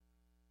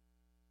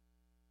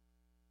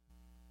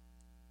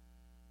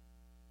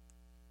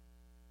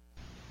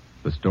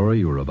story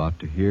you are about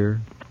to hear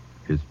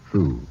is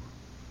true.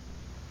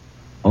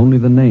 Only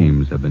the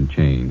names have been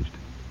changed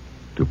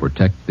to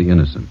protect the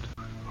innocent.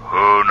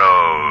 Who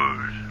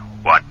knows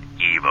what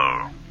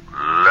evil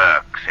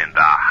lurks in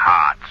the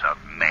hearts of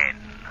men?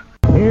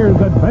 Here's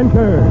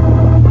adventure.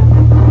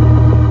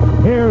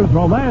 Here's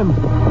romance.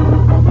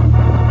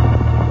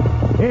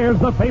 Here's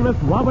the famous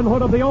Robin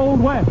Hood of the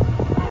Old West.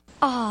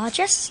 Aw,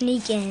 just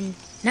sneak in.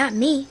 Not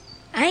me.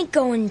 I ain't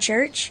going to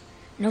church.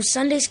 No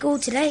Sunday school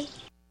today.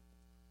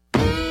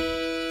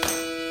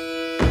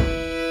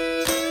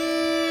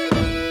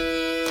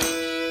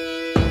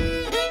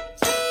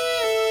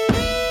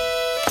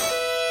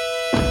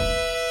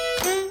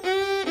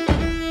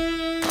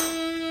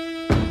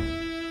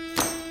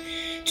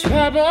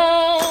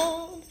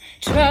 Troubled,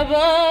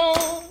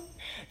 troubled,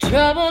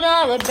 troubled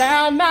all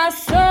about my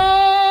soul.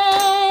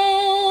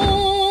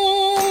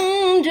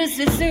 Just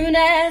as soon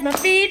as my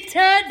feet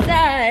touch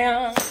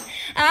Zion,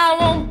 I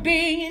won't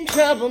be in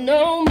trouble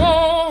no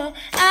more.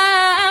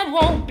 I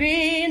won't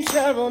be in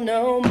trouble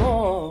no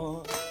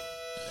more.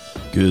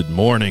 Good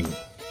morning.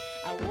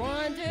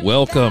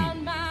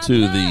 Welcome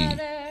to the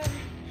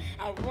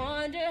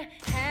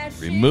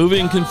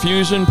Removing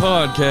Confusion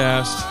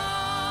podcast.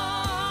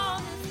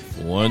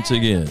 Once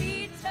again,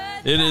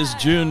 it is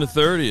June the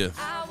 30th,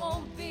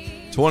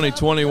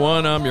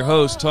 2021. I'm your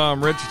host,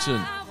 Tom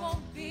Richardson.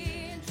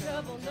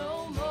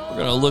 We're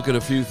going to look at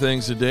a few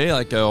things today,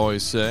 like I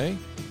always say.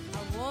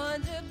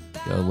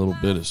 Got a little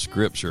bit of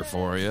scripture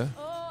for you.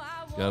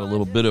 Got a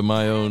little bit of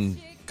my own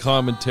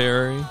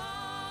commentary. A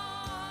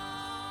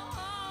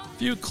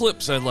few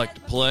clips I'd like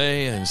to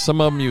play, and some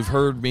of them you've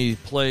heard me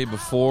play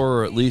before,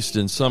 or at least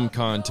in some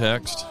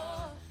context.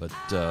 But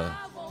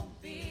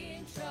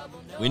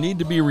we need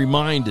to be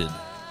reminded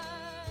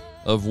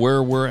of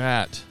where we're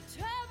at.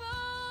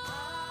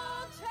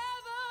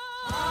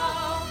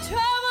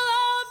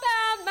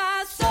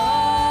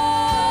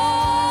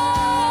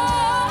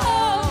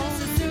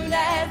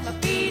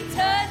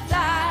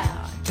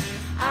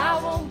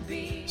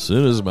 As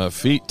soon as my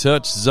feet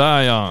touch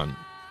Zion,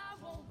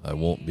 I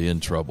won't be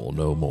in trouble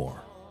no more.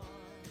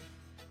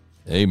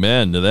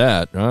 Amen to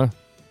that, huh?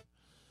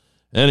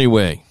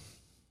 Anyway,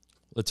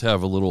 let's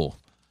have a little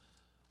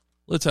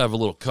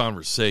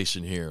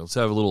conversation here. Let's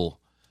have a little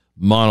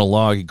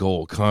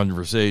monological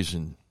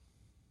conversation.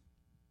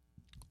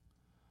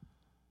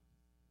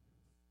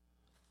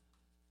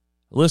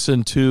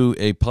 Listen to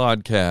a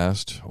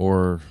podcast,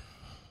 or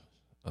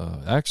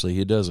actually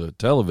he does a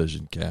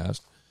television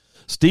cast.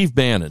 Steve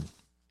Bannon.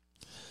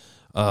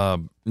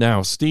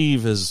 Now,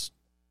 Steve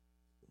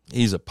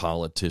he's a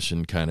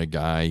politician kind of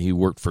guy. He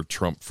worked for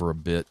Trump for a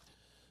bit.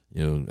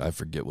 You know, I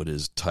forget what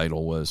his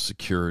title was,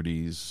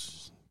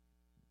 securities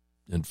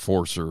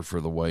enforcer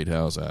for the White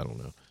House. I don't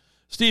know.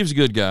 Steve's a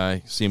good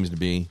guy, seems to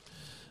be.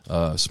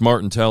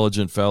 Smart,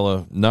 intelligent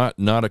fella. Not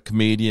a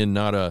comedian,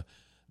 not a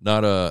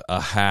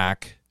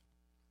hack.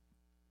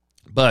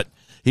 But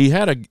he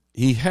had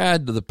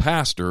the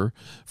pastor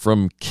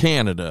from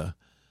Canada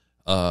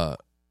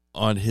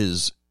on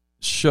his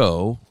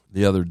show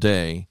the other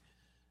day,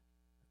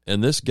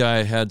 and this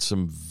guy had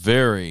some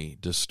very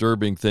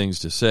disturbing things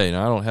to say.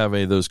 Now, I don't have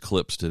any of those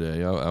clips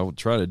today. I will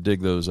try to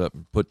dig those up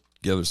and put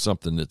together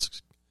something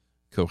that's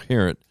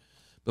coherent.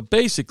 But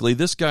basically,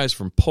 this guy's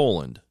from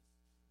Poland.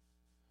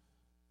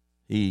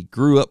 He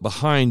grew up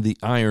behind the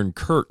Iron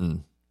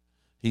Curtain.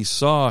 He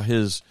saw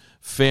his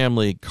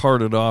family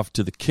carted off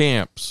to the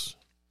camps.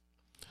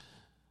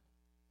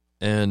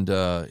 And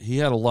he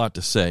had a lot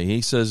to say.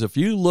 He says, if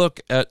you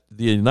look at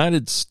the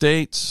United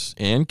States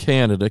and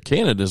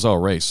Canada's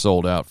already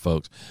sold out,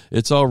 folks.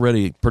 It's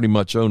already pretty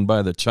much owned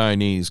by the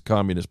Chinese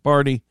Communist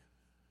Party.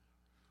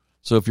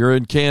 So if you're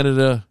in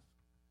Canada,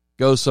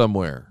 go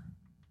somewhere.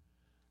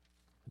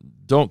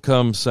 Don't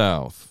come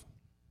south,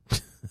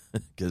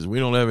 because we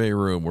don't have any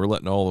room. We're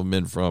letting all of them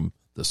in from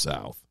the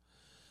south.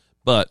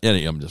 But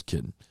anyway, I'm just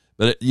kidding.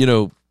 But,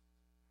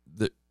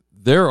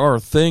 there are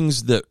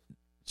things that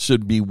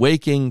should be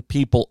waking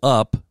people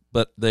up,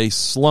 but they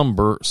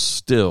slumber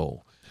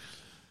still.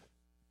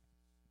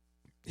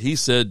 He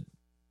said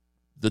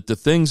that the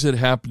things that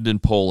happened in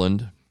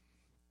Poland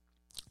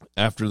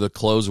after the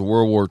close of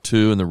World War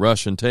II and the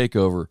Russian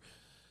takeover,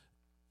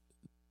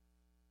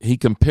 he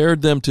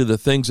compared them to the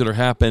things that are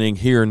happening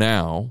here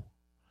now,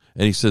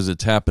 and he says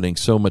it's happening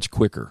so much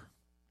quicker.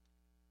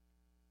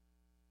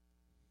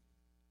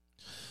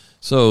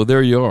 So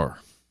there you are.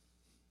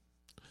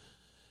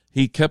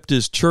 He kept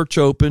his church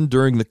open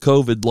during the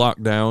COVID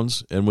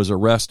lockdowns and was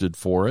arrested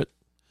for it.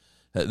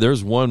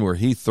 There's one where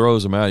he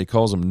throws them out. He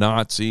calls them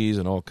Nazis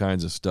and all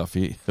kinds of stuff.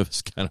 It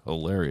was kind of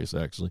hilarious,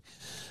 actually.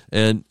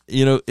 And,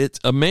 it's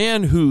a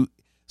man who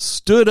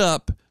stood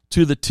up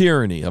to the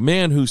tyranny, a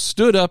man who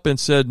stood up and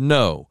said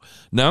no.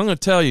 Now, I'm going to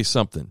tell you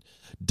something.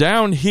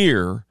 Down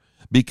here,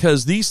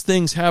 because these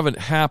things haven't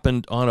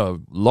happened on a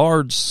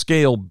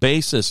large-scale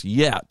basis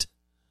yet,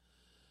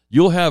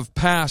 you'll have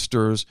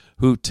pastors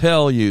who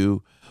tell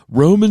you,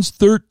 Romans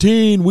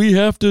 13, we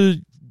have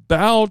to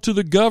bow to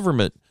the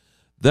government.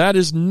 That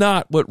is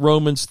not what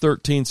Romans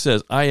 13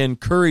 says. I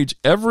encourage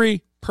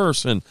every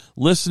person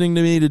listening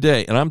to me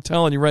today, and I'm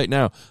telling you right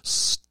now,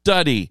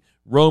 study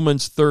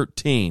Romans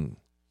 13.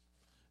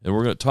 And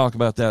we're going to talk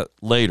about that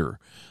later.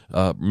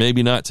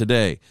 Maybe not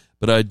today,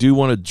 but I do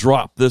want to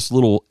drop this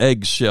little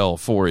eggshell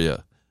for you.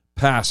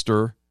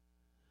 Pastor,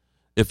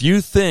 if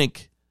you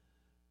think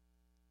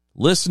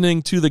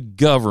listening to the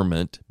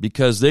government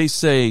because they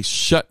say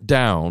shut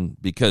down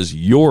because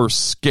you're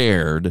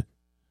scared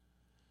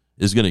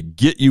is going to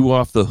get you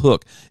off the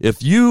hook,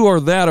 if you are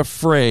that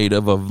afraid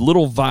of a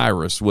little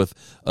virus with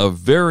a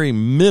very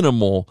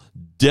minimal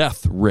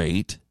death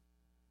rate,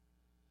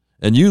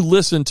 and you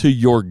listen to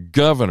your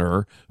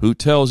governor who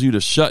tells you to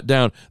shut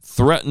down,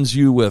 threatens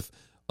you with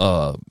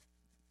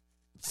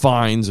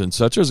fines and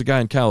such. There's a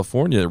guy in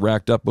California that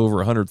racked up over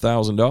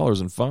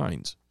 $100,000 in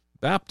fines.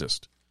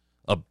 Baptist.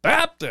 A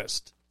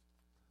Baptist.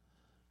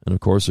 And, of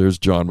course, there's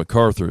John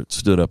MacArthur that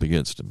stood up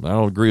against him. I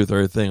don't agree with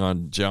everything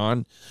on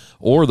John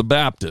or the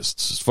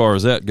Baptists as far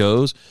as that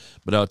goes,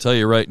 but I'll tell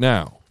you right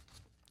now,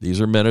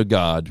 these are men of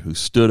God who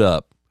stood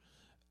up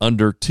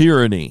under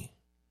tyranny,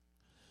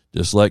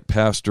 just like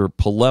Pastor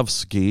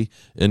Palevsky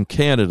in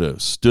Canada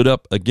stood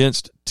up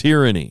against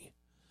tyranny.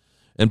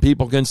 And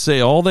people can say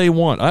all they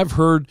want. I've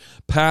heard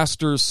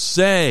pastors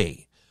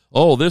say,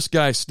 oh, this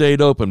guy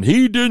stayed open.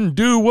 He didn't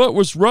do what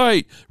was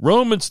right.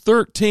 Romans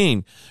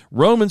 13.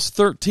 Romans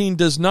 13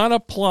 does not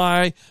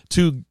apply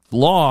to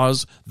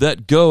laws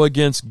that go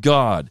against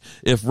God.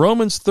 If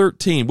Romans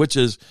 13, which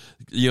is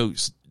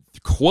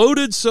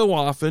quoted so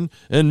often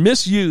and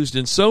misused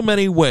in so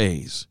many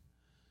ways,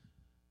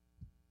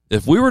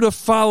 if we were to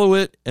follow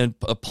it and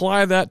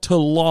apply that to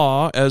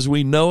law as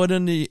we know it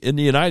in the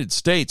United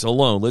States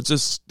alone, let's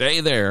just stay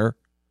there,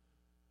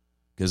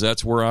 because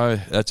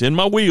that's in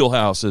my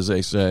wheelhouse, as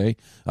they say.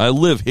 I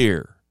live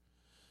here.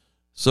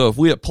 So if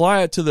we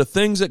apply it to the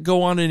things that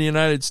go on in the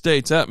United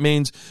States, that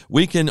means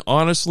we can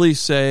honestly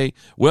say,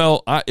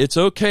 well, it's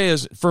okay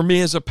for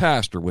me as a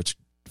pastor, which,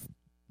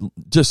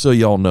 just so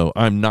y'all know,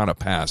 I'm not a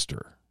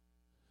pastor.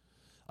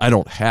 I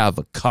don't have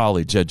a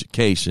college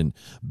education,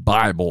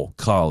 Bible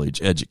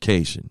college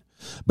education,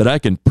 but I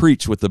can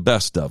preach with the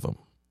best of them.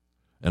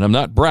 And I'm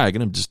not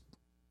bragging, I'm just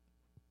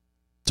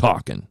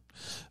talking.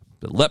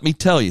 But let me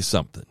tell you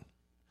something.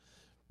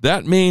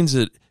 That means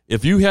that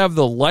if you have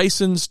the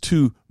license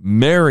to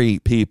marry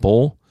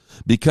people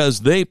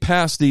because they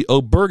passed the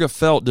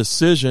Obergefell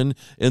decision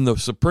in the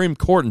Supreme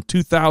Court in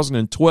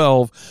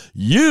 2012,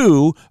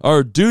 you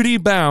are duty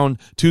bound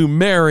to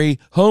marry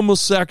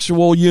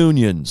homosexual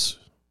unions.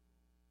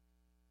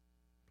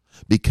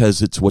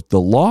 Because it's what the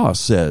law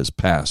says,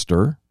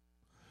 Pastor.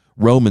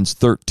 Romans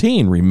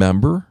 13,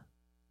 remember?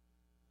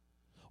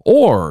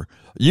 Or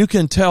you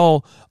can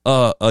tell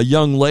a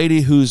young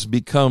lady who's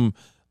become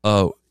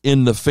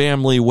in the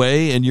family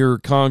way in your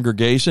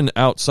congregation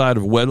outside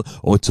of wedlock,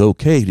 oh, it's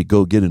okay to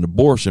go get an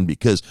abortion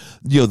because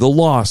the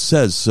law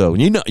says so.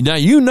 Now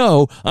you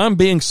know I'm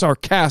being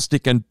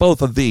sarcastic in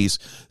both of these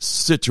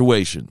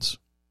situations.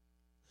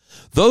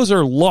 Those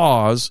are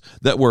laws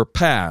that were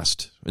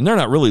passed, and they're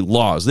not really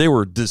laws. They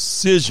were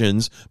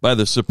decisions by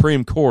the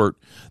Supreme Court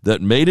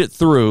that made it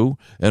through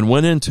and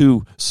went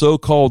into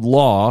so-called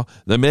law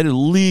that made it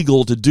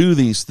legal to do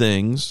these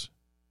things.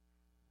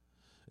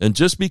 And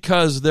just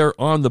because they're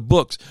on the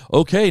books,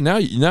 okay,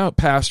 now,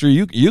 Pastor,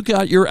 you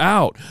got your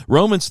out.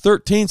 Romans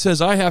 13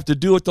 says I have to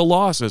do what the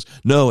law says.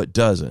 No, it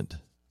doesn't.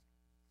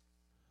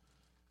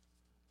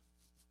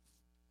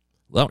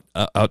 Well,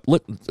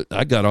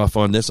 I got off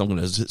on this. I'm going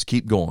to just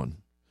keep going.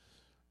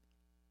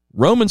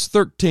 Romans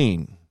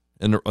 13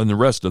 and the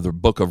rest of the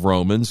book of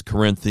Romans,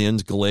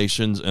 Corinthians,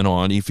 Galatians, and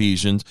on,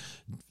 Ephesians,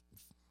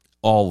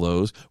 all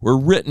those were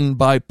written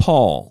by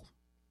Paul.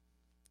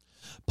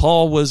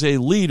 Paul was a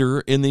leader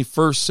in the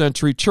first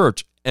century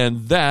church,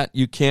 and that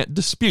you can't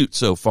dispute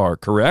so far,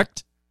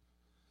 correct?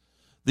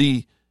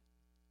 The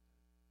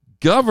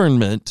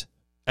government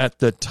at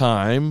the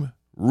time,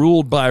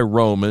 ruled by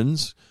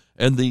Romans,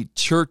 and the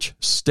church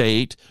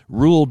state,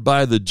 ruled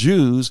by the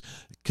Jews,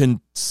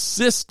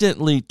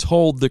 consistently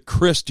told the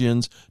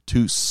Christians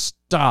to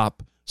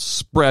stop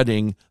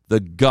spreading the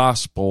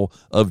gospel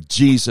of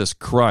Jesus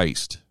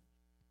Christ.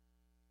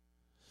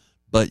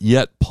 But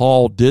yet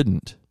Paul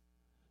didn't.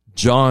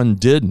 John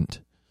didn't.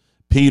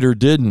 Peter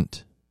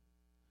didn't.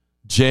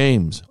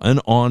 James, and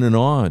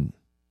on.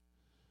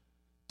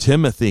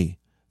 Timothy.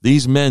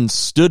 These men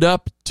stood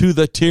up to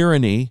the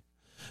tyranny.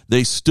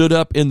 They stood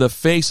up in the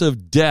face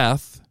of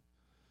death.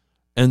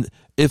 And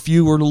if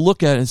you were to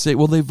look at it and say,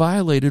 well, they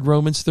violated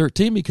Romans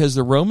 13 because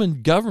the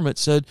Roman government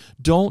said,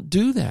 don't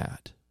do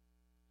that.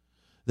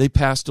 They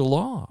passed a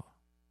law.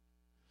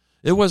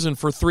 It wasn't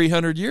for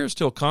 300 years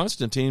till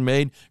Constantine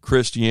made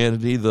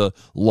Christianity the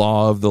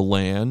law of the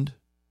land.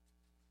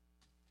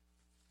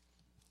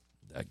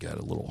 That got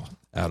a little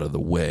out of the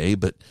way,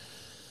 but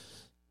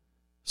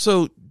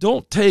so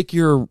don't take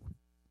your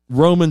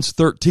Romans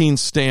 13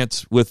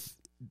 stance with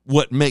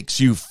what makes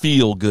you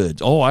feel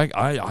good. Oh,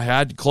 I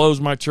had to close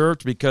my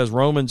church because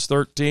Romans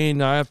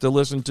 13, I have to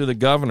listen to the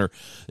governor.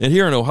 And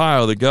here in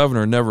Ohio, the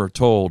governor never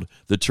told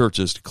the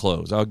churches to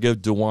close. I'll give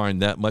DeWine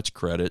that much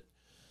credit.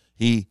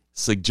 He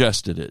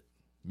suggested it.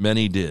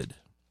 Many did.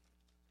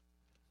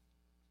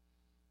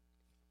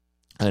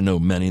 I know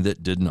many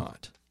that did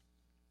not.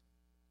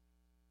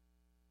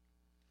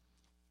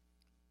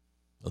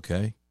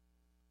 Okay?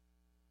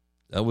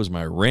 That was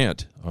my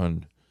rant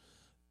on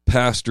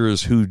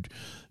pastors who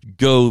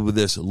go with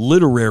this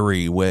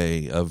literary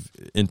way of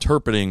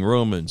interpreting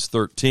Romans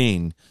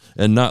 13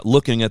 and not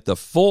looking at the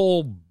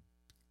full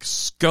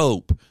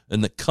scope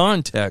and the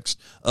context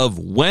of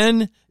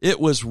when it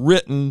was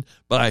written,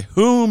 by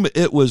whom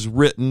it was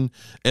written,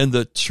 and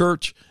the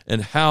church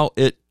and how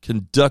it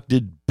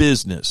conducted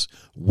business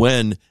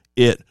when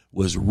it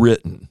was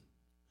written.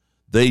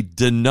 They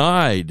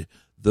denied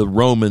the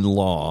Roman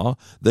law,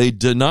 they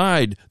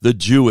denied the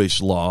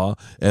Jewish law,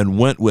 and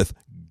went with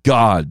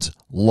God's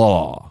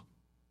law.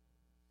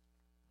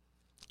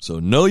 So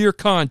know your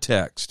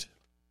context.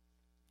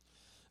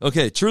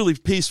 Okay, truly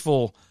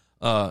peaceful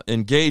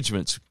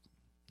engagements.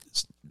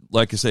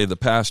 Like I say, the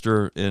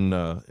pastor in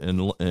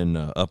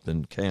up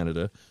in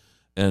Canada,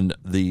 and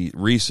the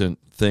recent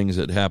things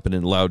that happened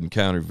in Loudoun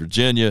County,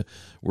 Virginia,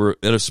 were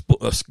at a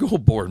school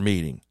board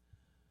meeting.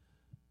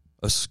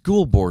 A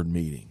school board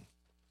meeting.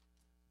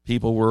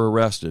 People were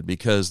arrested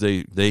because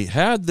they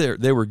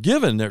were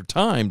given their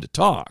time to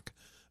talk.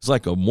 It's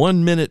like a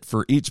 1 minute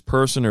for each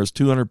person. There's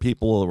 200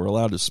 people that were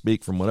allowed to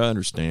speak, from what I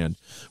understand,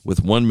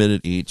 with 1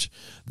 minute each.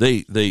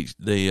 They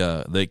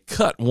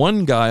cut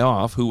one guy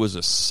off who was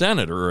a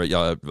senator,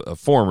 a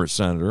former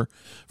senator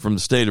from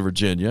the state of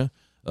Virginia,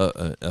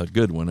 a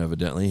good one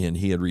evidently, and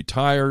he had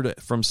retired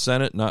from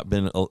Senate, not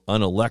been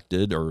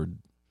unelected, or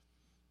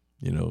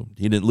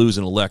he didn't lose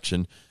an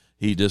election.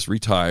 He just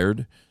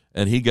retired.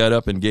 And he got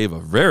up and gave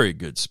a very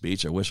good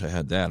speech. I wish I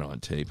had that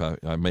on tape.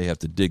 I may have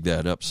to dig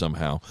that up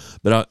somehow.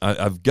 But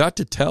I've got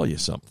to tell you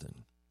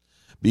something.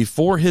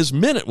 Before his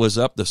minute was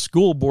up, the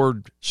school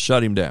board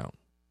shut him down.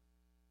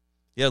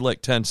 He had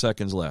like 10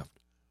 seconds left.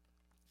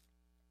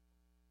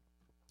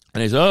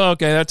 And he said, oh,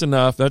 okay, that's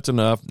enough.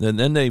 And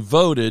then they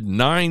voted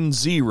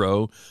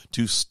 9-0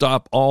 to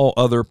stop all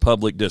other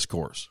public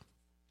discourse.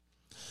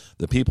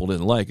 The people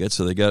didn't like it,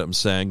 so they got up and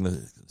sang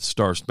the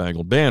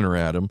Star-Spangled Banner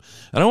at him.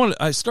 And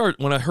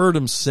when I heard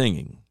him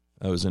singing,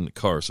 I was in the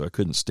car, so I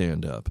couldn't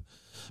stand up.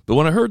 But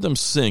when I heard them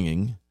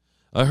singing,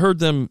 I heard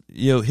them,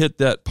 hit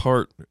that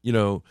part,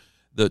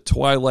 the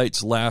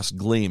twilight's last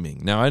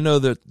gleaming. Now, I know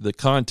that the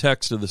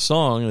context of the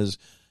song is,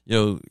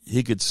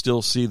 he could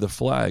still see the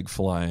flag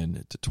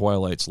flying to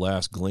twilight's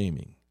last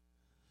gleaming.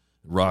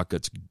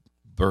 Rockets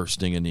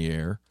bursting in the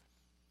air.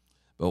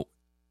 But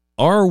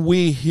are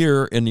we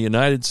here in the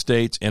United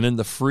States and in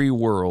the free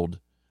world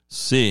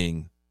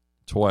seeing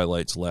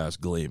twilight's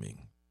last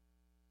gleaming?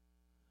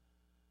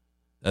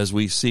 As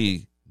we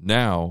see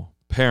now,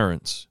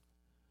 parents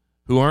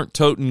who aren't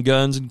toting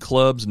guns and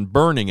clubs and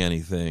burning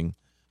anything,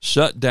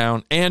 shut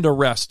down and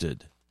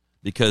arrested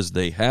because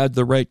they had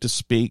the right to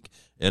speak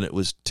and it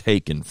was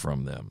taken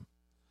from them.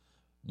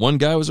 One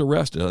guy was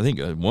arrested. I think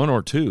one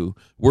or two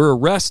were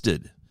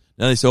arrested.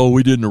 Now they say, oh,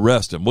 we didn't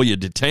arrest him. Well, you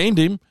detained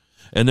him.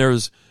 And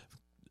there's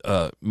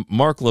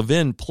Mark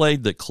Levin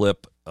played the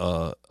clip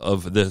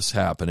of this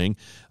happening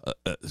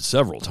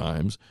several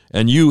times,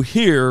 and you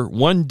hear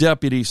one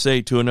deputy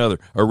say to another,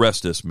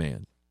 arrest this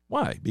man.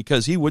 Why?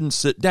 Because he wouldn't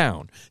sit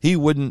down. He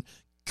wouldn't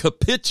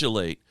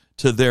capitulate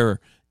to their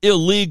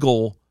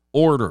illegal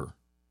order.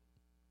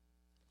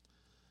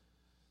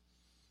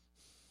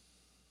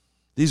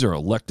 These are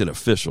elected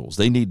officials.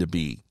 They need to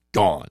be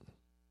gone.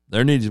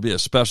 There needs to be a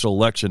special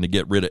election to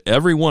get rid of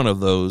every one of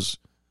those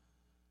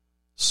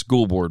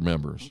school board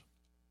members.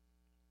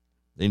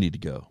 They need to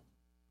go.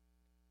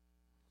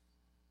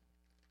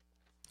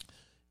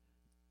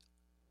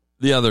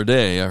 The other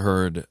day I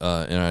heard,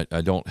 and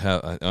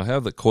I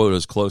have the quote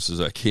as close as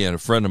I can. A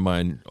friend of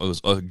mine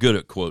was good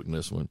at quoting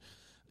this one.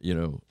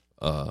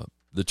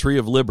 The tree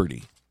of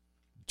liberty.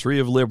 Tree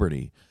of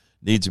liberty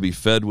needs to be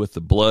fed with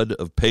the blood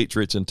of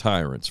patriots and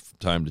tyrants from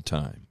time to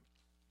time.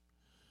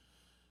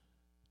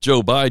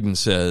 Joe Biden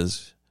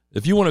says,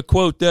 if you want to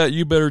quote that,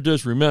 you better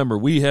just remember,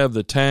 we have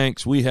the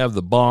tanks, we have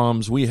the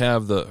bombs, we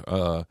have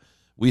the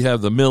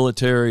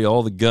military,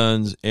 all the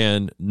guns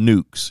and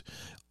nukes.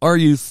 Are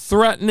you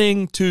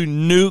threatening to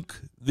nuke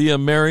the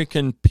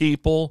American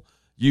people,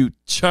 you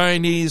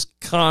Chinese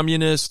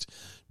communist,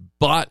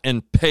 bought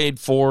and paid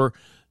for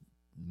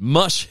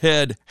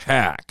mushhead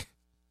hack?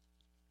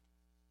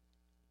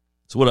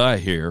 That's what I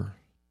hear.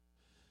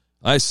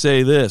 I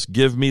say this,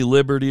 give me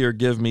liberty or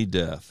give me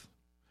death.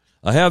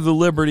 I have the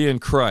liberty in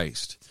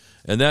Christ,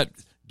 and that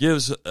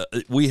gives,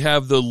 we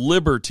have the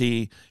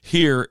liberty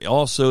here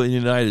also in the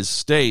United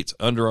States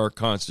under our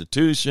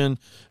Constitution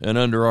and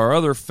under our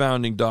other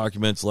founding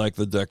documents like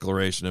the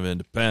Declaration of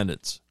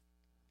Independence.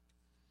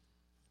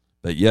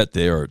 But yet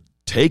they are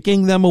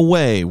taking them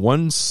away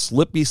one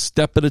slippy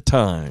step at a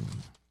time.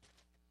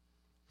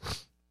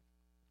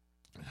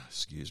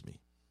 Excuse me.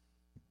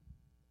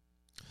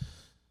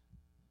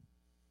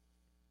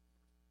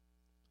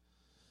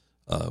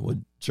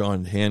 Would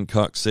John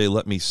Hancock say,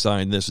 let me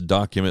sign this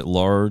document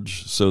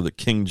large so that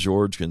King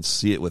George can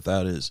see it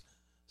without his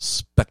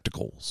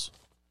spectacles?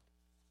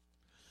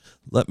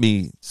 let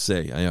me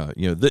say,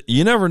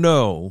 you never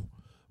know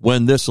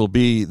when this will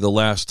be the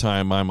last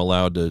time I'm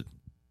allowed to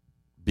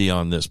be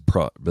on this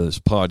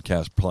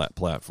podcast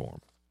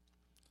platform.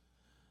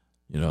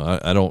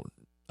 I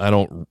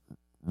don't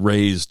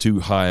raise too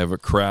high of a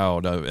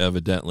crowd,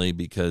 evidently,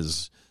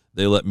 because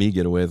they let me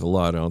get away with a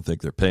lot. I don't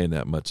think they're paying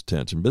that much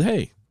attention. But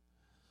hey,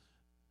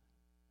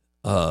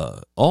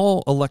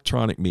 all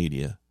electronic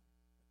media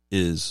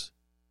is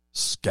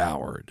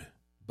scoured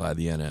by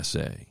the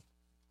NSA.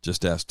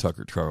 Just ask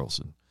Tucker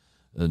Carlson,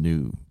 a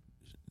new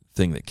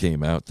thing that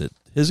came out, that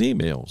his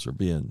emails are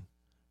being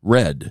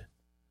read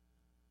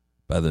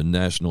by the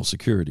National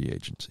Security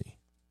Agency.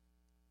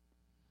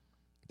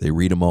 They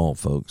read them all,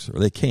 folks, or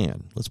they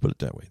can. Let's put it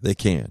that way. They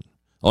can.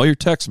 All your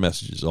text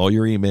messages, all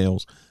your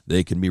emails,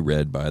 they can be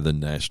read by the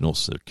National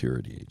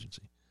Security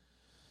Agency.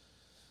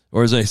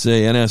 Or as they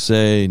say,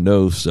 NSA,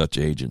 no such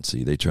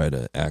agency. They try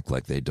to act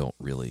like they don't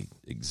really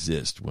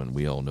exist when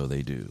we all know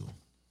they do.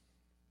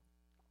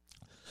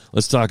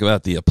 Let's talk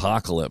about the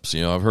apocalypse.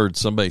 I've heard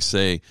somebody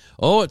say,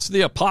 oh, it's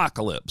the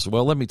apocalypse.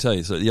 Well, let me tell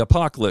you, so the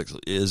apocalypse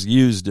is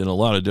used in a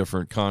lot of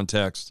different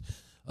contexts.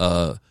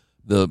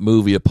 The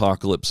movie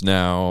Apocalypse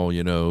Now,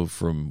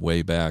 from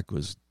way back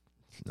was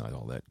not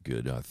all that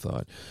good, I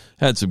thought.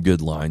 Had some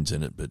good lines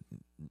in it, but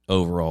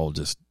overall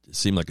just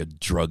seemed like a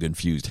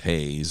drug-infused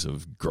haze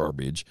of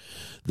garbage.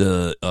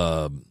 The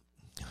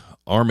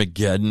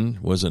Armageddon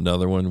was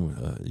another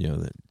one,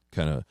 that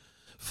kind of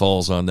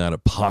falls on that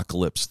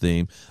apocalypse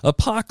theme.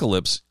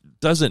 Apocalypse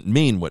doesn't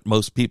mean what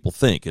most people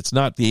think. It's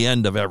not the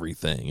end of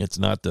everything. It's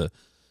not the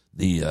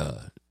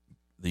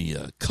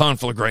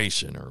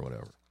conflagration or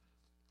whatever.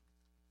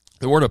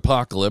 The word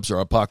apocalypse, or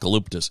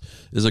apocalyptus,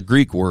 is a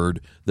Greek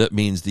word that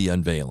means the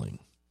unveiling.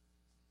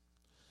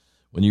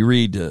 When you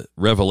read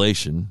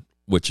Revelation,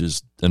 which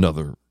is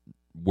another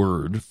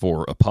word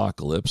for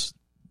apocalypse,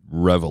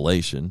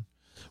 revelation,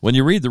 when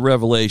you read the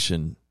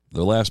Revelation,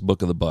 the last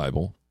book of the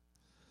Bible,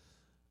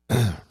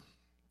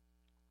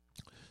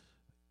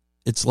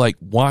 it's like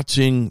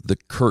watching the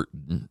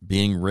curtain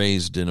being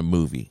raised in a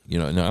movie.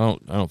 And I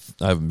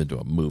haven't been to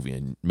a movie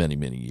in many,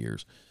 many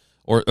years,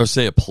 or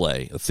say a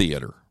play, a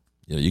theater.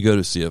 You go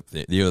to see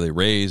they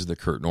raise the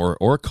curtain,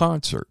 or a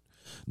concert.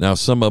 Now,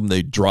 some of them,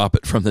 they drop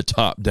it from the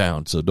top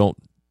down, so don't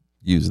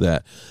use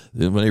that.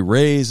 Then when they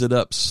raise it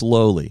up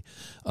slowly,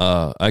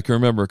 I can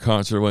remember a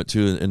concert I went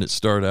to, and it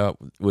started out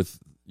with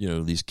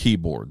these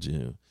keyboards,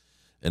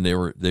 and they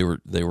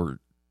were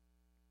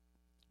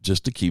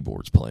just the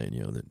keyboards playing,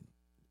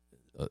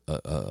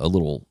 a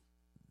little,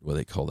 what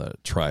they call that, a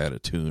triad, a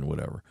tune,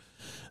 whatever.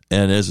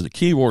 And as the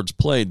keyboards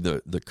played,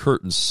 the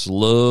curtain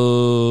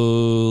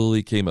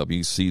slowly came up.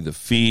 You see the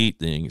feet,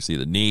 then you can see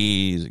the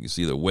knees, you can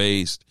see the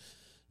waist,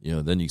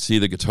 then you see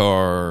the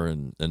guitar,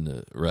 and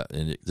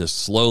it just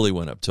slowly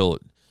went up till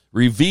it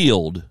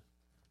revealed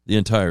the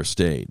entire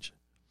stage.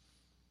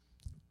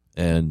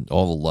 And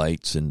all the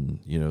lights, and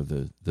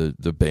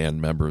the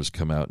band members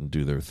come out and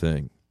do their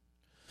thing.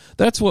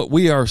 That's what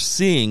we are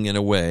seeing in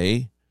a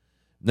way.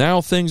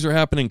 Now things are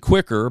happening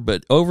quicker,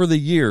 but over the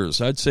years,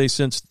 I'd say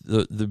since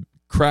the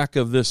crack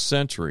of this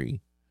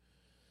century,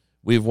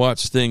 we've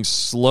watched things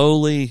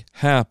slowly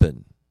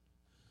happen,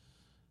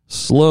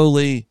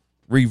 slowly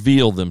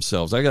reveal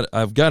themselves.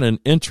 I've got an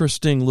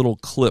interesting little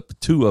clip,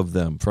 2 of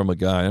them, from a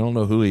guy. I don't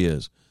know who he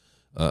is.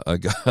 I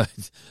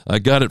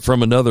got it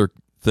from another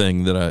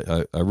thing that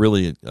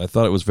I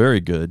thought it was very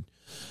good.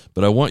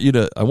 But I want you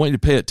to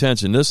pay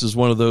attention. This is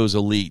one of those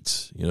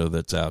elites,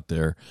 that's out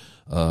there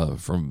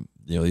from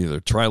either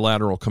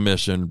Trilateral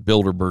Commission,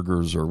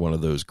 Bilderbergers, or one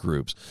of those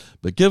groups.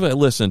 But give a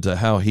listen to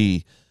how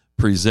he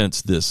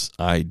presents this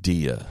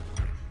idea.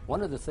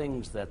 One of the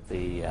things that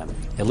the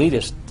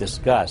elitists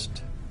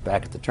discussed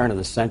back at the turn of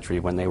the century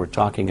when they were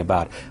talking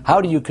about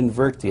how do you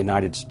convert the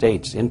United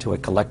States into a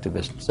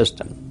collectivist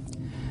system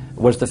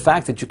was the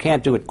fact that you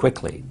can't do it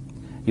quickly.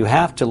 You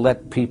have to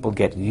let people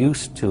get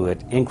used to it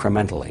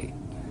incrementally,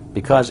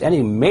 because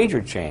any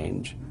major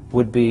change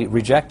would be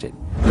rejected.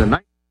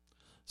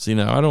 See,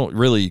 now, I don't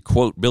really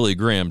quote Billy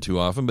Graham too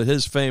often, but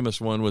his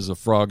famous one was the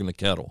frog in the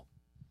kettle,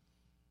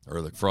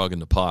 or the frog in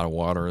the pot of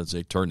water as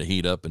they turn the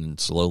heat up and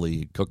slowly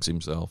he cooks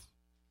himself.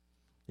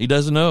 He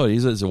doesn't know it. He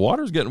says, the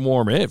water's getting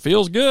warmer. Hey, it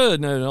feels good.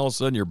 And then all of a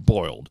sudden you're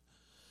boiled.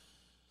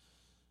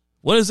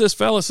 What is this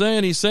fella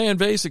saying? He's saying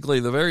basically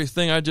the very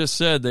thing I just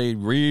said. They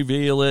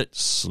reveal it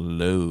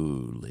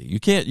slowly. You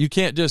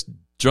can't just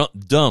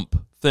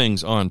dump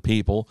things on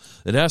people.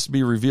 It has to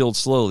be revealed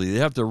slowly. They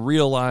have to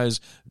realize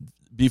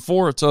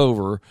before it's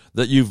over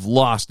that you've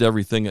lost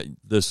everything that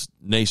this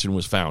nation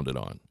was founded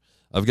on.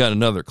 I've got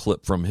another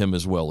clip from him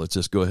as well. Let's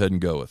just go ahead and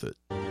go with it.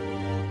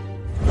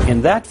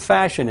 In that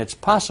fashion, it's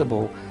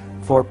possible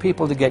for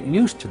people to get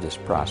used to this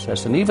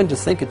process and even to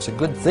think it's a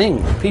good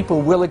thing.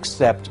 People will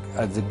accept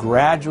the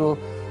gradual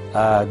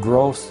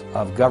growth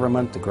of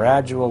government, the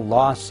gradual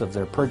loss of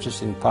their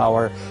purchasing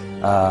power.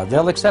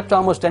 They'll accept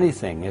almost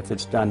anything if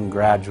it's done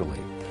gradually.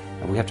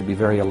 And we have to be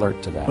very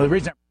alert to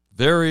that.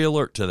 Very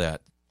alert to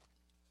that.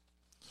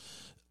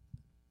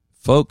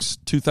 Folks,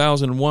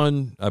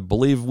 2001, I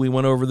believe we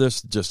went over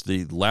this just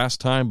the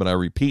last time, but I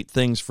repeat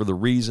things for the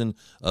reason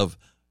of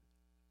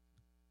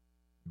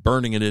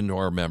burning it into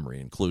our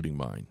memory, including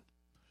mine.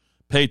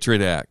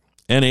 Patriot Act,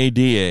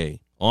 NADA,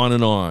 on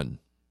and on.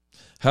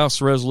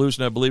 House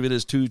Resolution, I believe it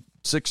is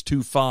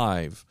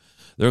 2625.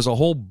 There's a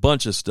whole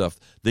bunch of stuff.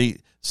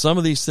 Some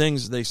of these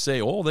things they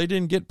say, oh, they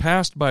didn't get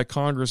passed by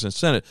Congress and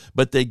Senate,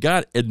 but they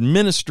got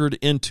administered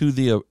into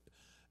the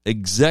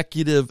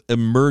Executive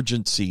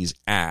Emergencies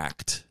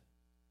Act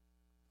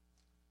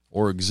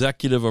or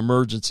Executive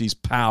Emergencies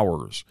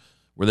Powers,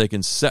 where they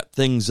can set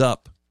things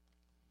up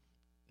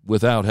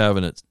without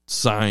having it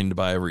signed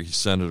by every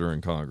senator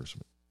and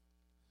congressman.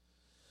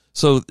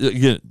 So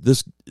again,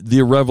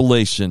 the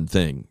revelation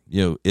thing,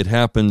 it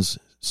happens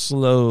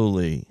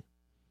slowly,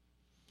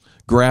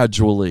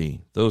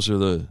 gradually. Those are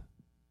the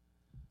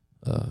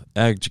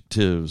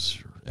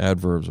adjectives,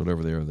 adverbs,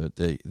 whatever they are that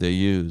they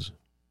use.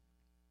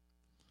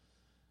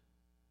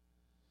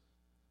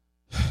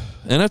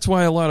 And that's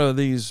why a lot of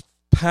these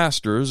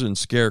pastors, in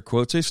scare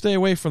quotes, they stay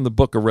away from the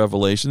book of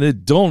Revelation. They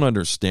don't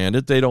understand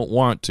it. They don't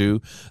want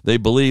to. They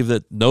believe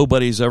that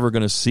nobody's ever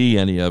going to see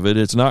any of it.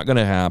 It's not going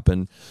to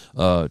happen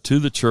to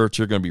the church.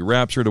 They're going to be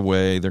raptured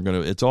away.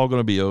 It's all going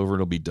to be over.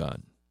 It'll be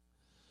done.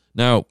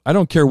 Now, I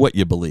don't care what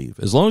you believe.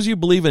 As long as you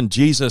believe in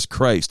Jesus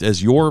Christ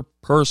as your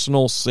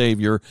personal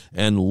Savior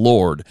and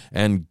Lord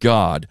and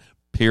God,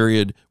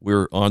 period,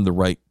 we're on the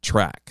right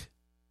track.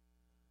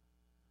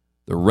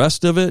 The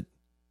rest of it,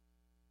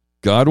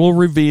 God will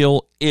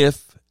reveal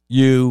if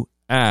you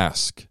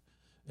ask.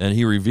 And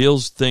he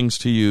reveals things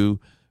to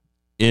you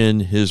in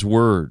his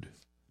word.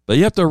 But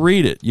you have to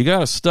read it. You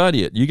got to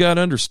study it. You got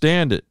to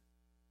understand it.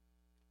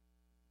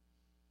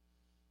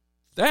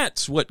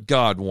 That's what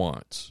God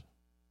wants.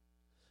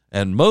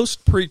 And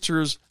most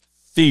preachers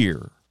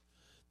fear.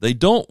 They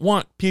don't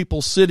want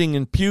people sitting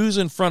in pews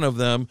in front of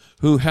them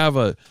who have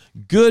a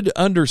good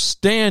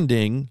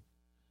understanding,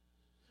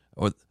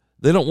 or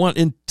they don't want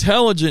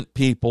intelligent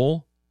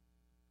people.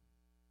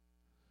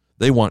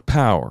 They want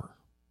power.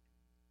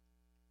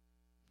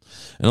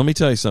 And let me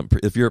tell you something.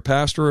 If you're a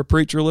pastor or a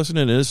preacher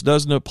listening, and this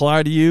doesn't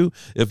apply to you,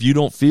 if you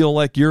don't feel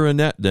like you're in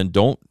that, then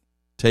don't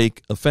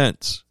take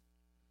offense.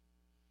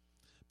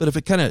 But if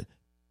it kind of,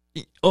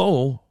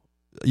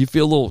 you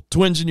feel a little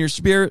twinge in your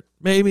spirit,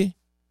 maybe,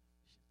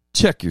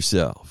 check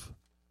yourself.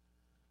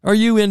 Are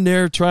you in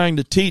there trying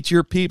to teach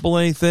your people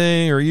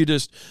anything, or are you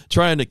just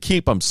trying to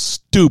keep them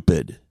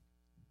stupid,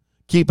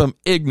 keep them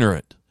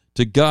ignorant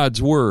to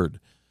God's word?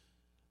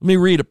 Let me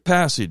read a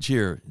passage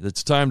here.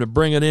 It's time to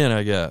bring it in,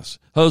 I guess.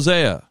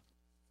 Hosea.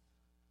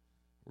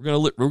 We're going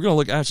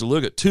to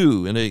look at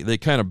two, and they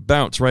kind of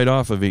bounce right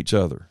off of each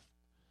other.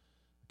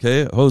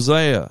 Okay,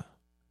 Hosea.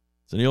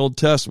 It's in the Old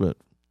Testament.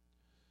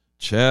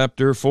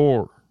 Chapter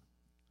 4.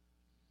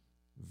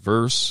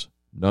 Verse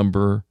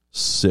number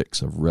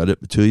 6. I've read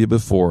it to you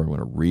before. I'm going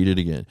to read it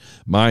again.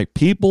 My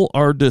people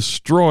are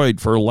destroyed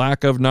for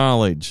lack of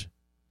knowledge.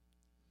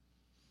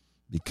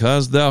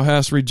 Because thou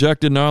hast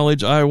rejected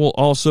knowledge, I will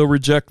also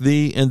reject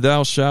thee, and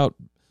thou shalt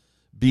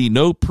be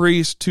no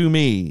priest to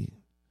me.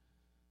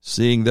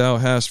 Seeing thou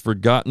hast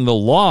forgotten the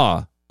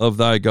law of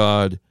thy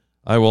God,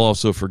 I will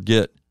also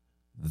forget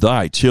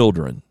thy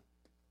children.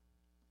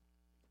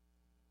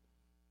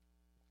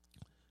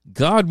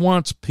 God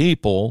wants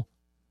people,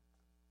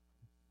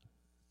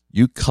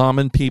 you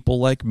common people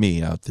like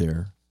me out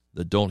there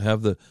that don't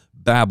have the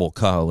Bible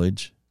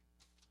college,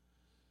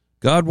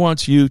 God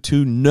wants you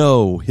to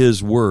know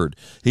his word.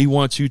 He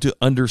wants you to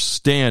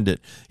understand it.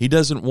 He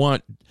doesn't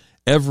want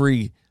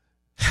every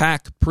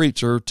hack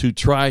preacher to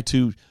try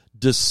to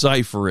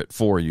decipher it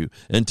for you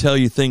and tell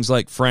you things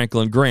like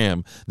Franklin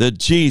Graham, that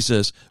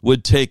Jesus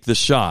would take the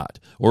shot,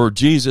 or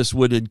Jesus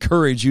would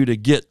encourage you to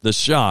get the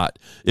shot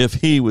if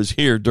he was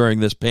here during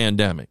this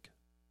pandemic.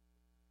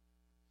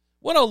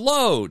 What a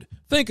load.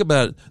 Think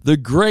about it. The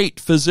great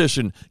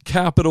physician,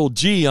 capital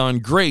G on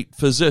great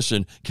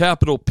physician,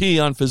 capital P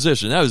on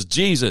physician. That was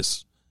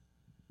Jesus.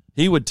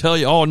 He would tell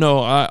you, oh, no,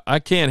 I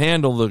can't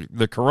handle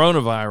the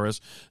coronavirus.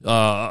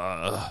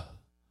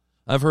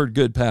 I've heard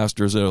good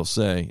pastors that'll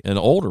say, and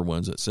older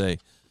ones that say,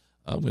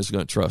 I'm just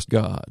going to trust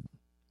God.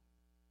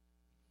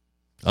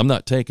 I'm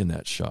not taking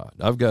that shot.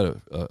 I've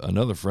got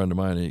another friend of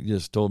mine, he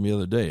just told me the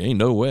other day, ain't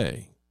no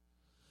way.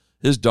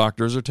 His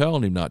doctors are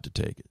telling him not to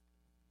take it.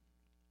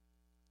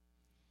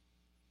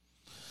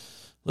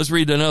 Let's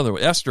read another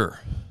one. Esther.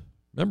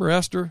 Remember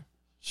Esther?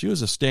 She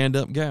was a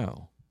stand-up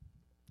gal.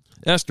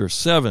 Esther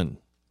 7.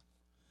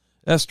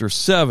 Esther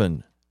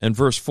 7 and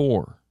verse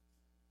 4.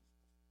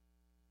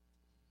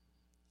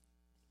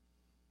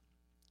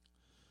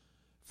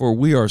 For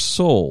we are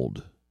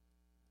sold,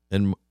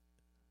 and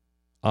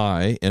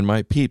I and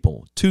my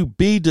people, to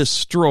be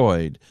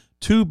destroyed,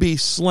 to be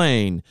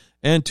slain,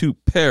 and to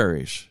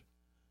perish.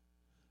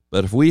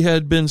 But if we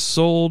had been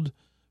sold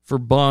for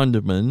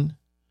bondmen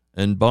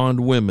and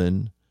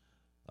bondwomen,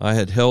 I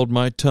had held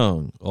my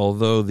tongue,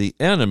 although the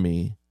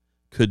enemy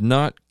could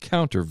not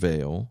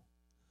countervail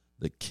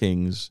the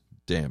king's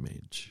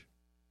damage.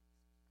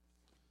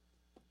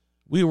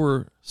 We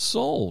were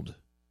sold.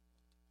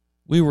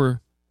 We were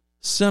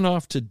sent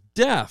off to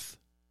death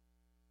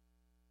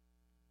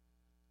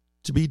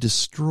to be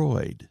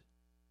destroyed.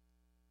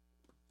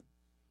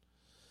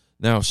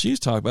 Now, she's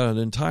talking about an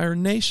entire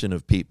nation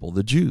of people,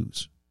 the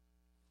Jews.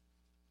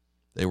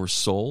 They were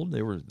sold.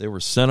 They were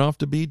sent off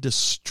to be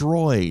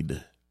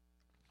destroyed.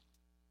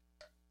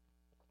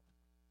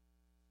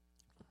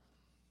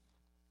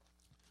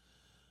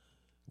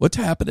 What's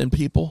happening,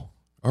 people?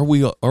 Are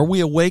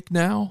we awake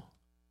now?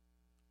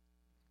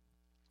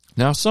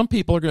 Now, some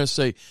people are going to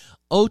say,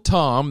 "Oh,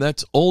 Tom,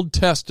 that's Old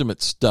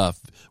Testament stuff.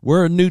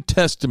 We're a New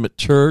Testament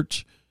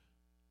church.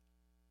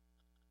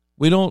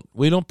 We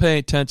don't pay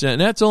attention,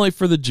 and that's only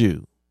for the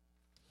Jew."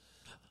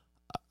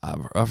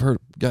 I've heard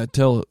a guy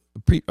tell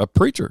a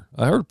preacher.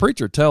 I heard a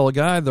preacher tell a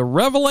guy the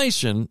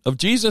revelation of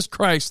Jesus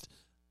Christ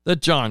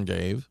that John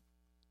gave.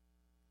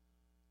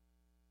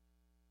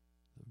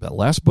 That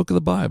last book of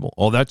the Bible.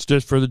 Oh, that's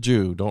just for the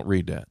Jew. Don't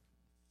read that.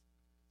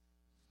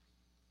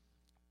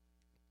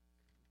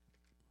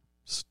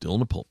 Still in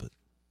the pulpit.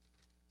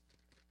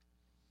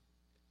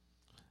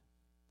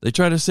 They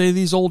try to say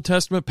these Old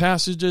Testament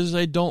passages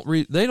they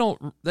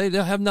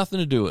have nothing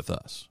to do with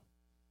us.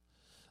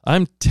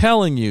 I'm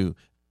telling you,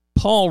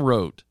 Paul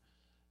wrote,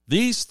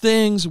 these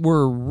things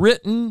were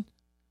written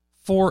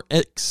for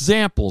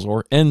examples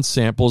or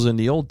ensamples in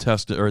the Old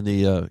Testament or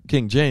the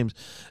King James,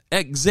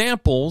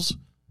 examples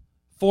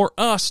for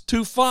us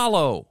to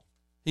follow.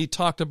 He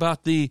talked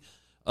about the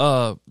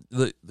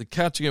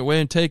catching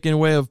away and taking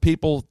away of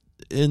people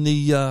in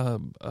the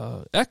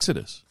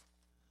Exodus.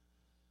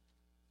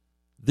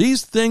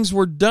 These things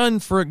were done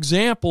for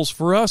examples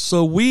for us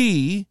so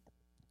we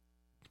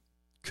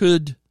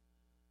could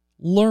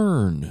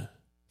learn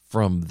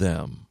from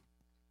them.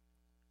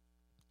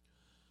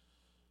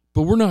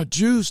 But we're not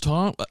Jews,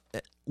 Tom.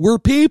 We're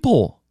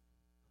people.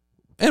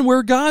 And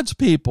we're God's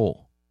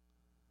people.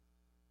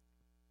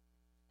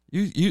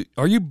 You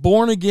are you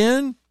born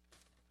again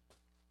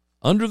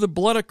under the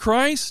blood of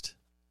Christ?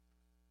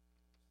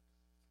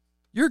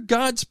 You're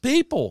God's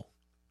people.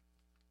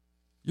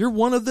 You're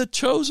one of the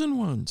chosen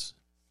ones.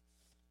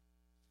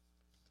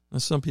 Now,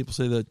 some people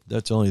say that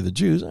that's only the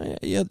Jews.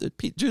 Yeah, the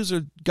Jews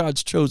are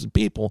God's chosen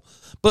people.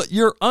 But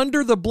you're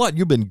under the blood.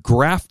 You've been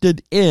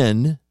grafted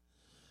in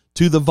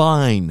to the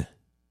vine.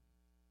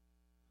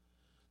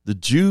 The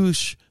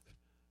Jewish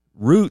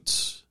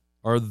roots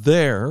are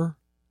there.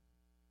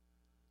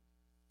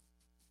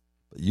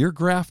 But you're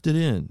grafted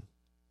in.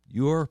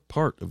 You're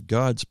part of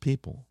God's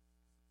people.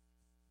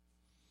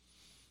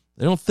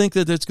 They don't think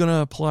that it's going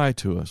to apply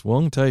to us. Well,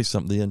 I'm going to tell you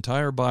something. The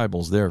entire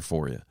Bible's there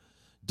for you.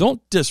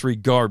 Don't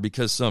disregard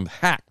because some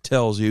hack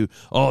tells you,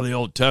 oh, the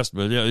Old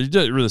Testament, yeah,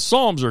 the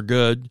Psalms are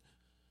good.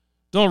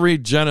 Don't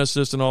read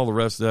Genesis and all the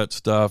rest of that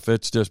stuff.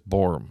 It's just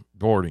boring.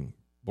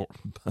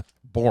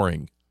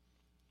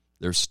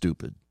 They're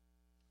stupid.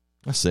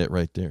 I say it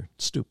right there.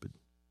 Stupid.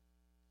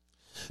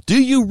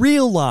 Do you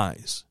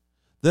realize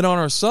that on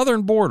our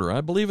southern border,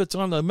 I believe it's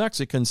on the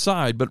Mexican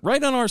side, but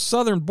right on our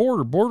southern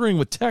border, bordering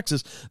with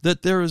Texas,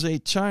 that there is a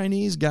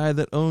Chinese guy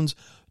that owns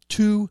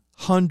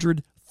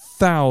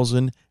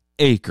 200,000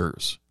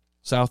 acres,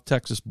 South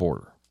Texas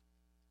border,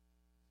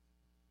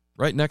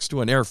 right next to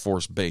an Air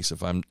Force base,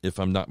 if I'm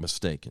not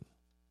mistaken.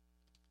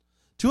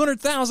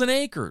 200,000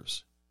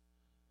 acres.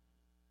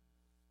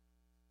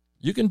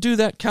 You can do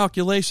that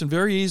calculation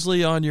very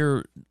easily on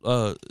your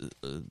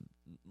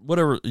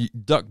whatever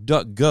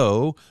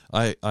DuckDuckGo.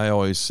 I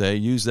always say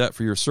use that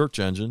for your search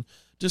engine.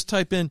 Just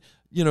type in,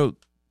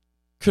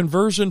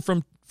 conversion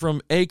from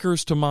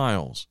acres to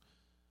miles.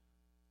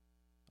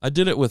 I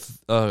did it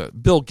with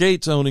Bill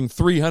Gates owning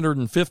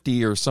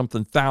 350 or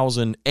something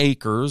thousand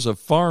acres of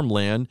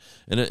farmland,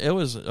 and it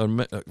was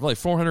like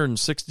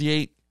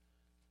 468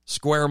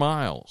 square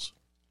miles.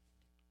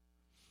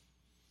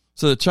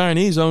 So the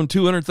Chinese own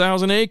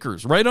 200,000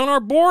 acres right on our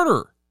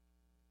border.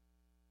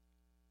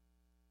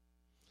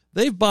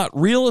 They've bought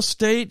real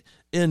estate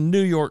in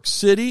New York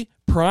City,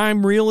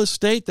 prime real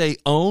estate they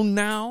own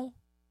now.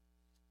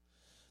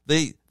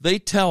 They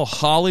tell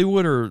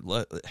Hollywood or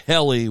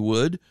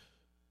Hellywood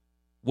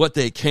what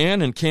they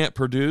can and can't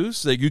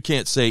produce. You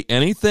can't say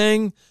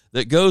anything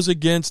that goes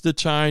against the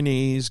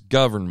Chinese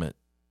government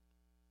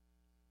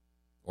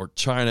or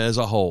China as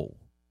a whole.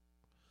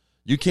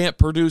 You can't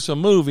produce a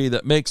movie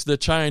that makes the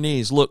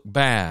Chinese look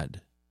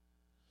bad.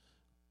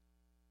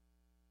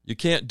 You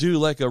can't do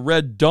like a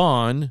Red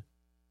Dawn,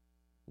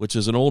 which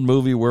is an old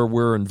movie where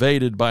we're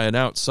invaded by an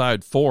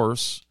outside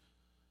force,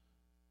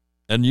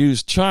 and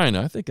use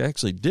China. I think I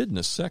actually did in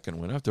the second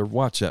one. I have to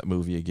watch that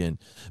movie again.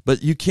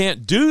 But you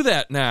can't do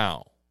that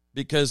now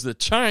because the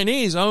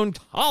Chinese own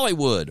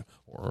Hollywood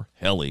or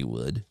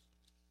Hellywood.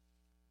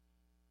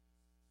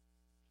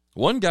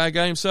 One guy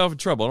got himself in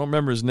trouble. I don't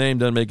remember his name.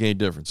 Doesn't make any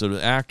difference. It was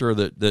an actor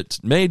that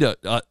made a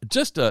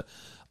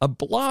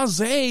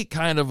blasé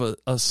kind of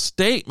a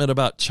statement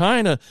about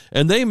China,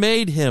 and they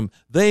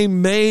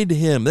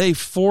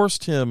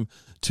forced him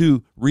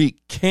to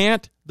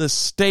recant the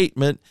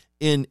statement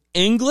in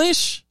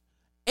English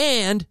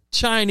and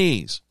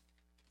Chinese.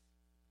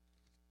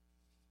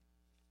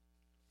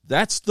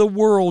 That's the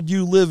world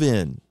you live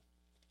in.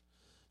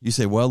 You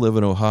say, well, I live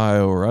in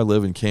Ohio, or I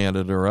live in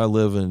Canada, or I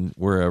live in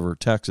wherever,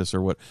 Texas,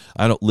 or what.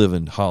 I don't live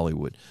in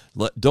Hollywood.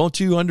 Don't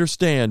you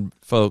understand,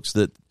 folks,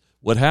 that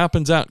what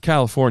happens out in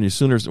California, as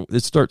soon as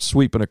it starts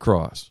sweeping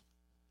across,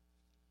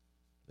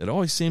 it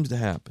always seems to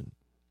happen.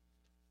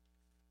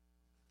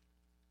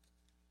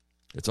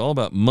 It's all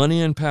about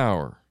money and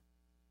power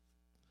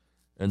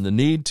and the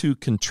need to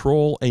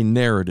control a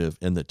narrative.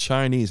 And the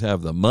Chinese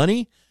have the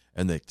money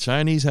and the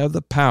Chinese have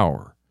the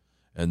power,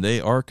 and they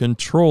are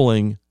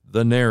controlling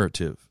the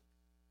narrative.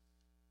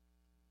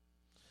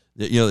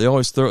 You know, they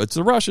always throw, it's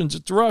the Russians,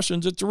 it's the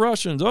Russians, it's the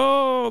Russians.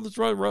 Oh, that's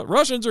right,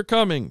 Russians are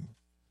coming.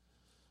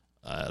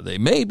 They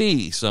may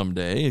be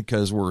someday,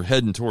 because we're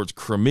heading towards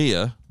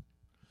Crimea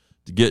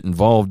to get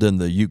involved in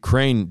the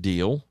Ukraine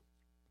deal,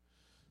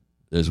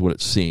 is what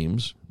it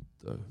seems.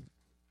 The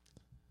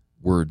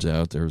word's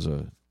out, there's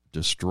a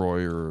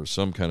destroyer or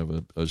some kind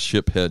of a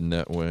ship heading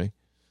that way,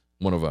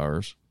 one of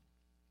ours.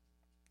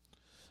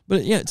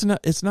 But yeah,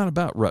 it's not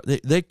about Russia.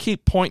 They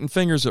keep pointing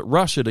fingers at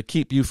Russia to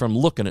keep you from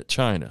looking at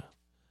China.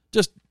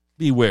 Just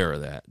beware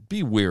of that.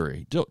 Be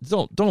wary.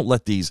 Don't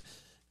let these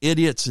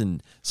idiots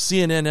and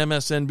CNN,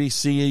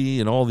 MSNBC,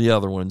 and all the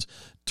other ones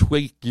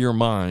tweak your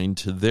mind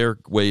to their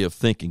way of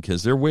thinking,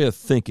 because their way of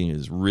thinking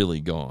is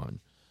really gone.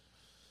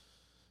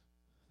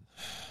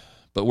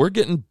 But we're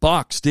getting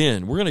boxed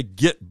in. We're going to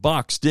get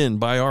boxed in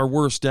by our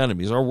worst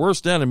enemies. Our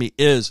worst enemy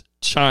is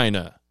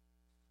China.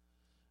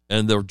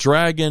 And the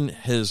dragon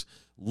has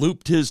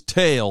looped his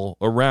tail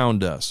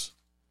around us.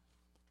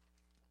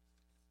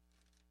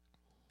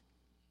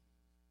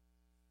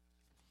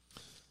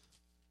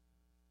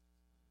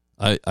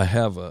 I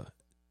have a,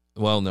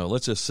 well, no,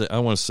 let's just say, I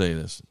want to say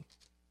this.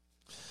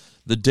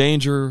 The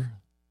danger,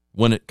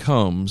 when it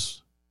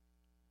comes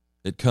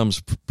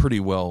pretty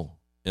well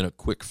in a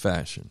quick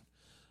fashion.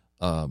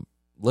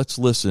 Let's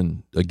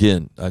listen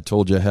again. I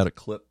told you I had a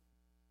clip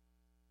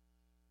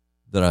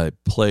that I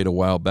played a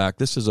while back.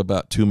 This is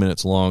about 2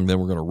 minutes long.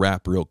 Then we're going to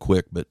wrap real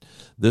quick. But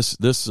this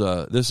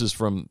is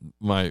from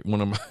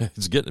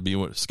it's getting to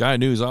be Sky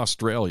News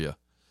Australia.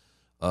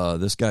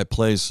 This guy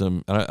plays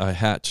some. I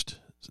hatched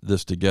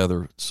this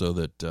together so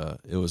that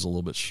it was a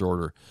little bit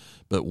shorter,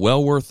 but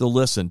well worth the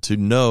listen to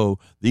know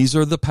these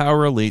are the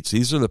power elites.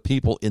 These are the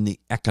people in the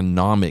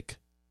economic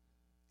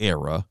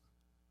era,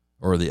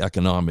 or the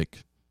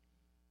economic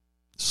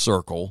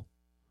circle,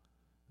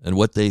 and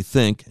what they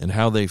think and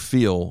how they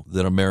feel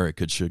that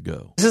America should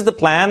go. This is the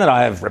plan that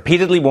I have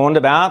repeatedly warned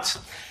about,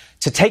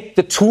 to take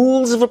the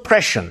tools of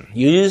oppression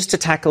used to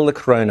tackle the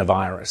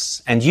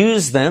coronavirus and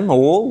use them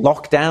all,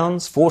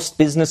 lockdowns, forced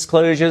business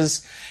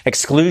closures,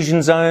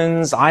 exclusion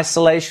zones,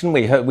 isolation.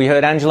 We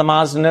heard Angela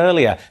Marsden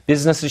earlier,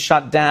 businesses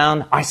shut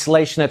down,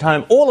 isolation at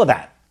home, all of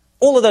that,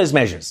 all of those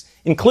measures,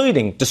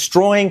 including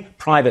destroying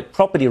private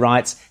property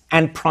rights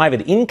and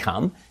private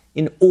income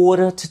in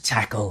order to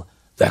tackle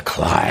the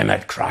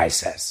climate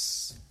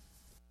crisis.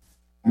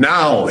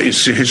 Now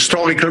is the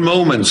historical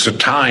moment, the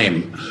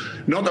time,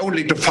 not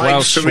only to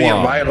fight the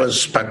real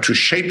virus, but to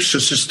shape the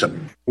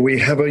system. We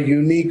have a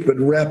unique but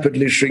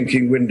rapidly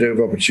shrinking window of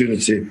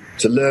opportunity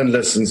to learn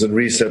lessons and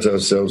reset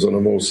ourselves on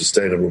a more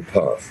sustainable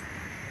path.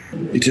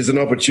 It is an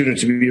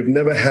opportunity we have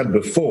never had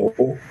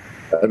before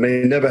and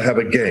may never have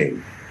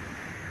again.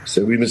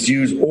 So we must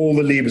use all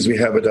the levers we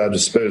have at our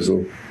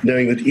disposal,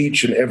 knowing that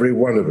each and every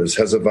one of us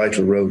has a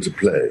vital role to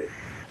play.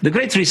 The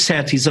Great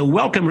Reset is a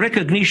welcome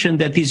recognition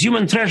that this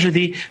human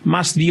tragedy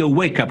must be a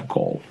wake-up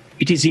call.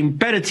 It is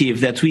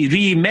imperative that we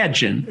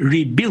reimagine,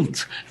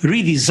 rebuild,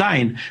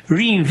 redesign,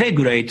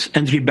 reinvigorate,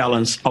 and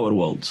rebalance our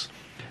world.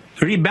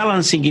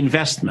 Rebalancing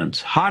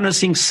investment,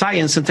 harnessing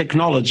science and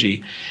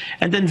technology,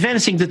 and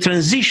advancing the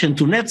transition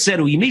to net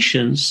zero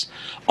emissions,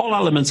 all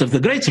elements of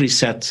the Great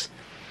Reset,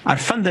 are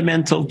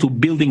fundamental to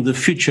building the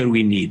future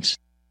we need.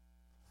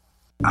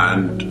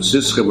 And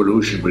this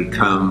revolution will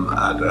come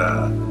at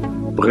a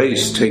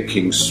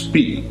breathtaking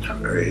speed.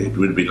 It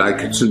will be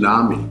like a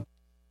tsunami.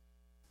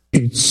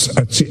 It's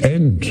at the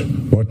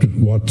end, what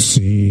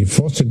the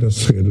fourth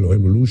industrial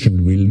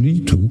revolution will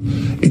lead to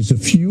is a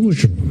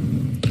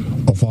fusion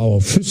of our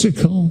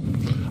physical,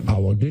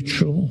 our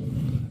digital,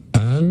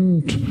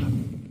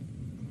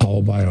 and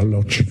our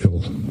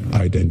biological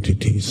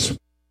identities.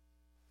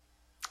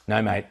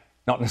 No, mate,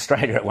 not in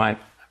Australia it won't.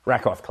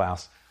 Rack off,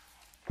 Klaus.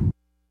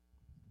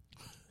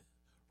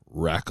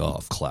 Rack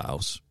off,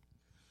 Klaus.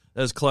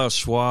 That's Klaus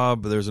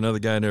Schwab. There's another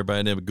guy in there by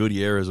the name of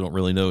Gutierrez. I don't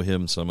really know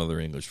him, some other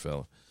English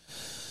fellow.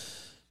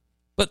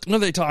 But what are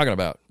they talking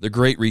about? The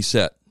Great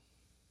Reset.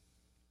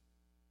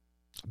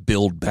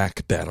 Build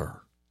back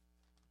better.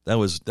 That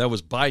was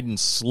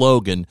Biden's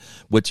slogan,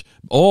 which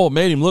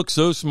made him look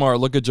so smart.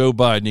 Look at Joe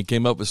Biden. He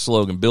came up with a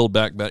slogan, build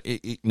back better.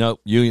 No,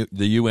 the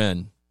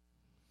UN.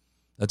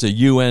 That's a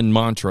UN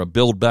mantra,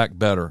 build back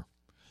better.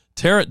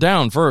 Tear it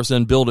down first,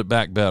 then build it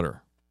back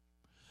better.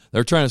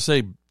 They're trying to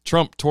say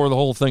Trump tore the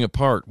whole thing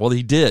apart. Well,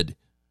 he did.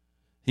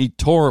 He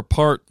tore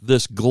apart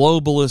this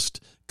globalist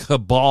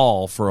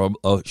cabal for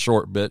a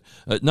short bit.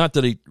 Not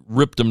that he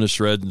ripped them to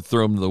shreds and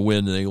threw them to the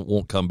wind and they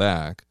won't come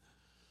back.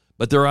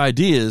 But their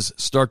ideas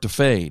start to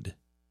fade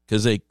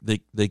because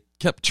they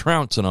kept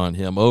trouncing on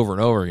him over and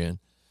over again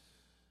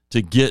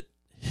to get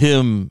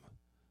him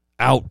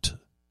out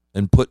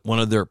and put one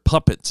of their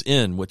puppets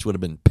in, which would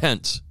have been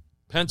Pence.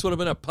 Pence would have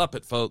been a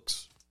puppet,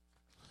 folks.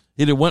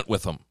 He'd have went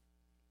with them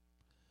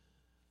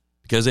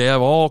because they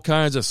have all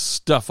kinds of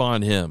stuff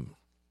on him.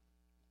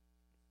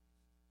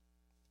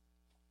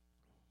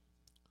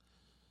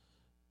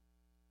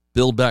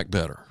 Build back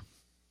better.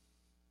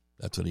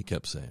 That's what he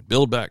kept saying.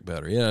 Build back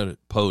better. He had a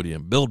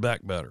podium. Build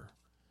back better.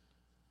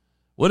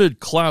 What did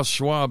Klaus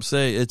Schwab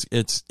say? It's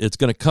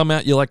going to come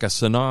at you like a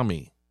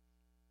tsunami.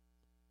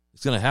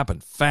 It's going to happen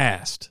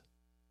fast.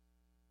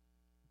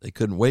 They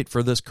couldn't wait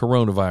for this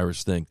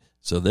coronavirus thing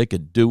so they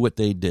could do what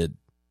they did.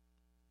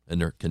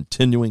 And they're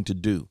continuing to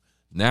do.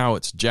 Now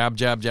it's jab,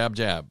 jab, jab,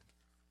 jab.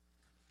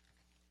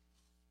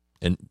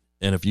 And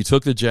if you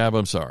took the jab,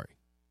 I'm sorry.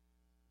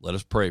 Let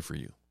us pray for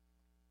you.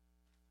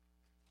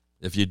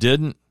 If you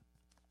didn't,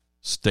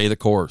 stay the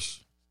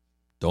course.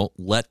 Don't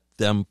let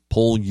them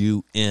pull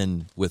you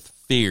in with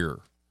fear.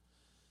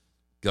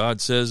 God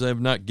says, I have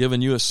not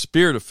given you a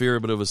spirit of fear,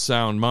 but of a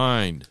sound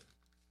mind.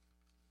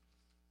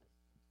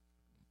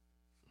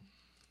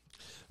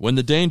 When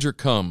the danger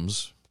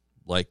comes,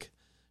 like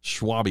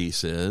Schwabe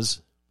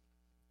says,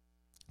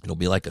 it'll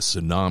be like a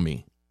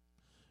tsunami.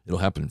 It'll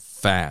happen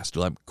fast.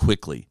 It'll happen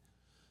quickly.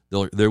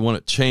 They want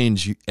to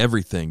change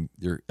everything,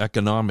 your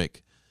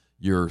economic,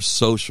 your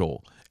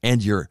social,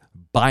 and your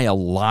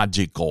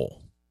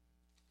biological.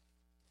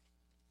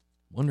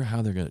 Wonder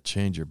how they're going to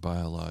change your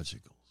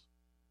biologicals.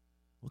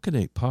 What can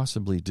they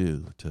possibly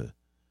do to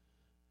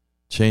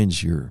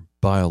change your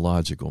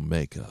biological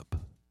makeup?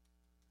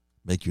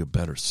 Make you a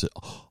better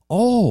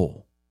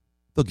Oh,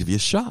 they'll give you a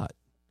shot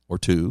or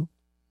two.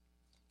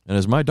 And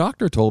as my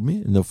doctor told me,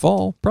 in the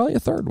fall, probably a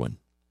third one.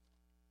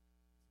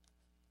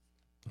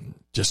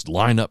 Just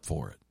line up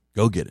for it.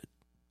 Go get it.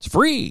 It's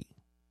free.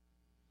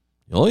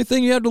 The only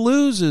thing you have to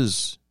lose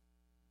is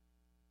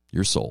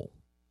your soul.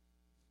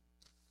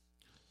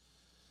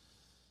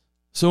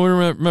 So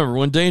remember,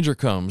 when danger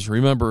comes,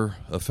 remember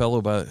a fellow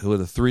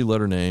with a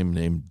 3-letter name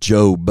named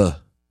Job.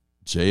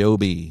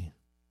 Job.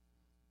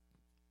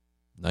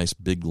 Nice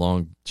big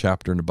long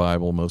chapter in the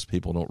Bible. Most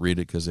people don't read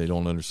it because they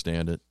don't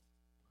understand it.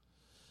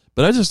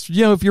 But I just,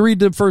 if you read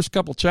the first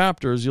couple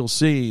chapters, you'll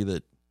see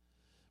that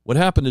what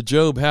happened to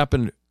Job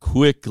happened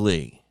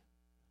quickly.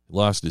 He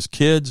lost his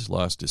kids,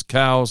 lost his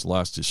cows,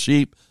 lost his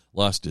sheep,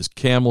 lost his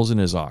camels and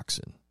his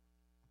oxen.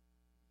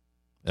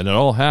 And it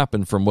all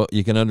happened from what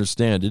you can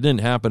understand. It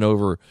didn't happen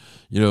over,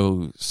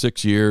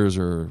 6 years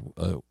or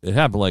it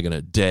happened like in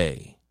a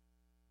day.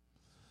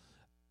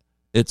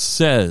 It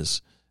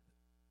says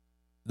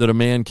that a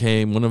man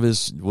came,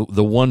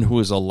 the one who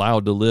was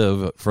allowed to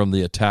live from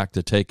the attack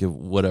to take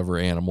whatever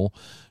animal,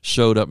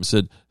 showed up and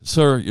said,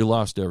 "Sir, you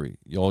lost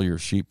all your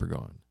sheep are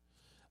gone."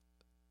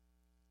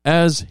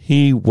 As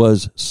he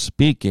was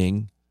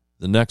speaking,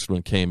 the next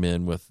one came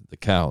in with the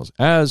cows.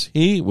 As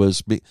he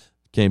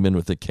came in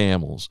with the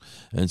camels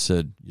and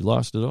said, "You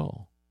lost it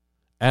all."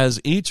 As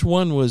each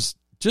one was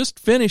just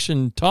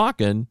finishing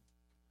talking,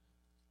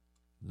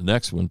 the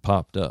next one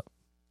popped up.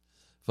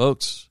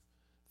 Folks,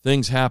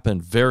 things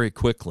happen very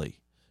quickly,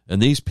 and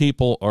these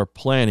people are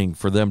planning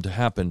for them to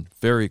happen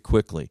very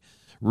quickly.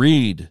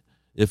 Read,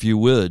 if you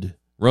would,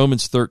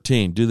 Romans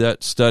 13. Do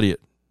that, study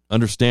it,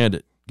 understand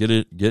it, get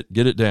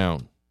it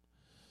down,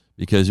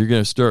 because you're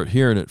going to start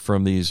hearing it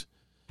from these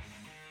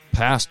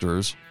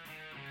pastors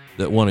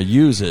that want to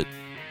use it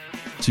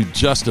to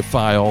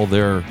justify all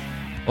their,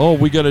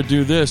 we got to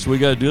do this, we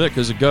got to do that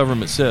because the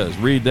government says.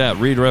 Read that,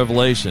 read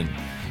Revelation.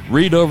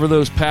 Read over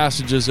those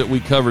passages that we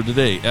covered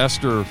today.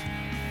 Esther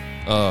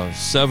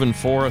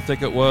 7:4, I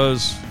think it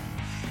was.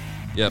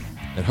 Yep.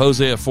 And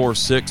Hosea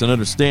 4:6, and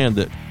understand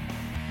that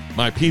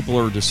my people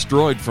are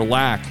destroyed for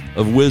lack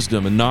of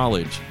wisdom and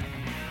knowledge.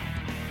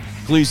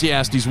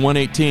 Ecclesiastes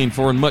 1:18,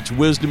 for in much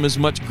wisdom is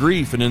much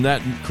grief, and in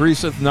that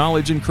increaseth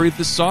knowledge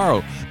increaseth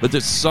sorrow, but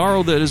the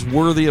sorrow that is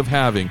worthy of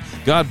having.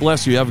 God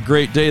bless you. Have a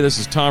great day. This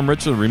is Tom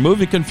Richard, the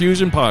Removing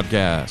Confusion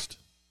Podcast.